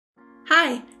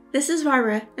Hi, this is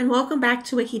Barbara and welcome back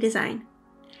to Wiki Design.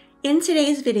 In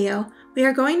today's video, we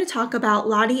are going to talk about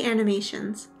lottie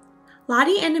animations.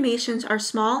 Lottie animations are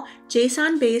small,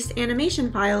 JSON-based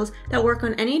animation files that work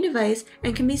on any device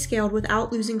and can be scaled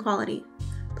without losing quality.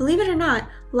 Believe it or not,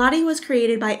 Lottie was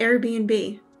created by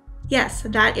Airbnb. Yes,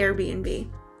 that Airbnb.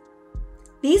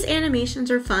 These animations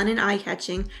are fun and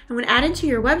eye-catching, and when added to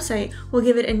your website, will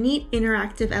give it a neat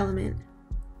interactive element.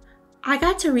 I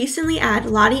got to recently add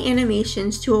Lottie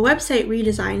animations to a website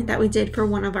redesign that we did for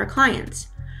one of our clients.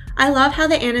 I love how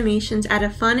the animations add a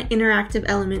fun interactive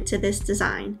element to this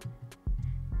design.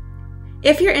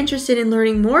 If you're interested in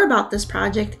learning more about this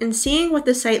project and seeing what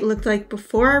the site looked like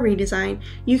before our redesign,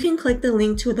 you can click the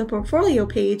link to the portfolio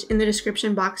page in the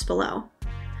description box below.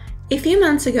 A few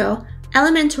months ago,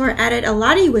 Elementor added a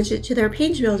Lottie widget to their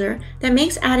page builder that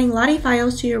makes adding Lottie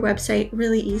files to your website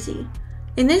really easy.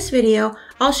 In this video,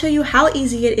 I'll show you how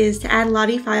easy it is to add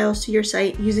Lottie files to your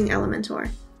site using Elementor.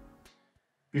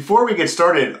 Before we get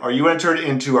started, are you entered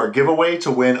into our giveaway to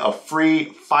win a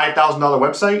free $5,000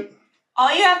 website?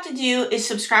 All you have to do is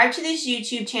subscribe to this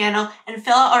YouTube channel and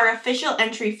fill out our official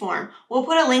entry form. We'll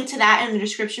put a link to that in the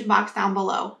description box down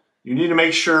below. You need to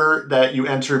make sure that you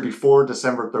enter before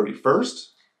December 31st.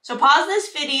 So pause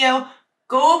this video,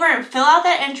 go over and fill out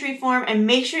that entry form, and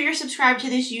make sure you're subscribed to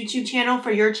this YouTube channel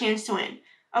for your chance to win.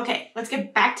 Okay, let's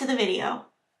get back to the video.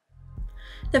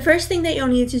 The first thing that you'll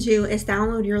need to do is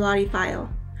download your Lottie file.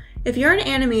 If you're an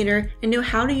animator and know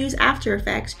how to use After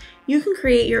Effects, you can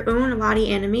create your own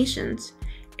Lottie animations.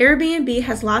 Airbnb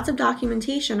has lots of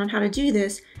documentation on how to do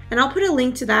this, and I'll put a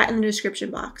link to that in the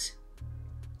description box.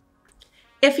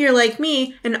 If you're like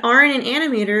me and aren't an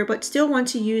animator but still want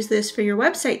to use this for your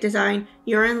website design,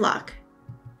 you're in luck.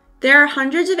 There are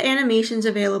hundreds of animations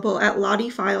available at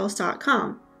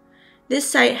lottiefiles.com. This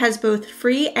site has both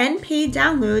free and paid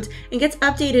downloads and gets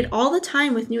updated all the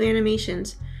time with new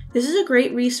animations. This is a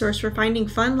great resource for finding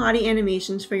fun Lottie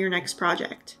animations for your next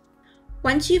project.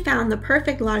 Once you've found the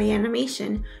perfect Lottie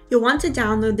animation, you'll want to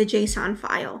download the JSON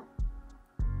file.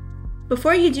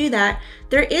 Before you do that,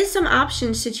 there is some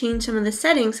options to change some of the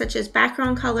settings such as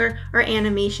background color or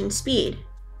animation speed.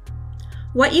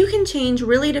 What you can change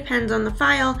really depends on the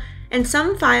file, and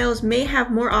some files may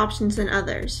have more options than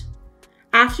others.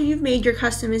 After you've made your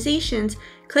customizations,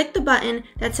 click the button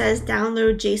that says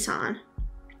Download JSON.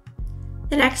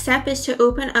 The next step is to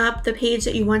open up the page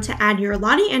that you want to add your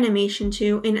Lottie animation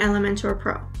to in Elementor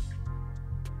Pro.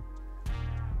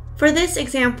 For this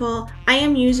example, I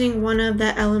am using one of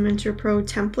the Elementor Pro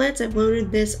templates. I've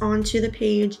loaded this onto the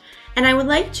page, and I would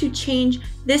like to change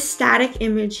this static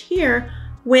image here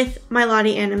with my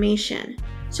Lottie animation.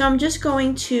 So I'm just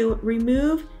going to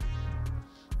remove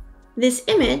this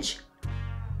image,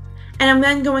 and I'm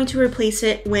then going to replace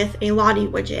it with a Lottie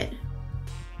widget.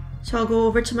 So I'll go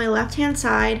over to my left-hand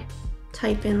side,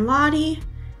 type in Lottie,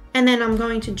 and then I'm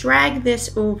going to drag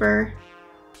this over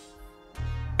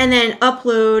and then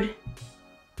upload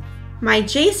my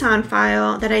JSON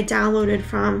file that I downloaded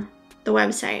from the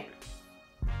website.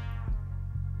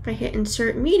 If I hit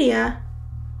Insert Media,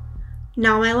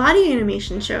 now my Lottie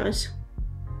animation shows.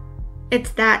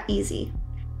 It's that easy.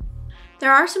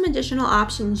 There are some additional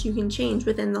options you can change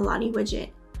within the Lottie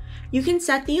widget. You can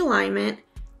set the alignment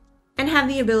and have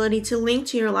the ability to link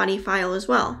to your Lottie file as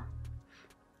well.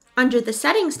 Under the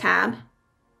Settings tab,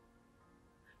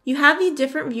 you have the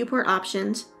different viewport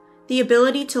options, the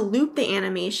ability to loop the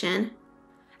animation,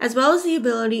 as well as the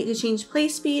ability to change play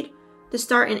speed, the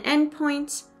start and end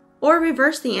points, or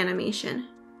reverse the animation.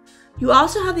 You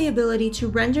also have the ability to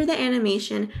render the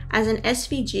animation as an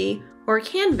SVG or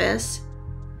canvas,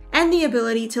 and the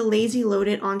ability to lazy load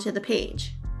it onto the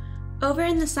page. Over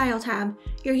in the Style tab,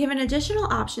 you're given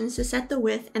additional options to set the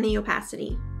width and the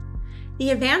opacity.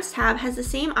 The Advanced tab has the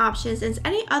same options as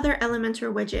any other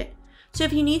Elementor widget, so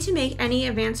if you need to make any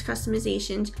advanced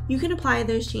customizations, you can apply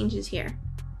those changes here.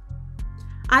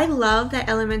 I love that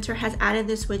Elementor has added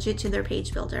this widget to their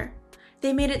page builder.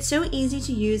 They made it so easy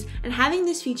to use, and having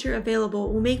this feature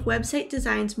available will make website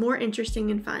designs more interesting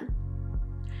and fun.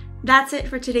 That's it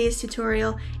for today's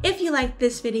tutorial. If you liked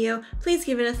this video, please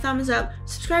give it a thumbs up,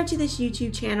 subscribe to this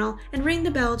YouTube channel, and ring the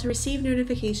bell to receive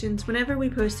notifications whenever we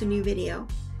post a new video.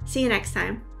 See you next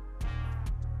time.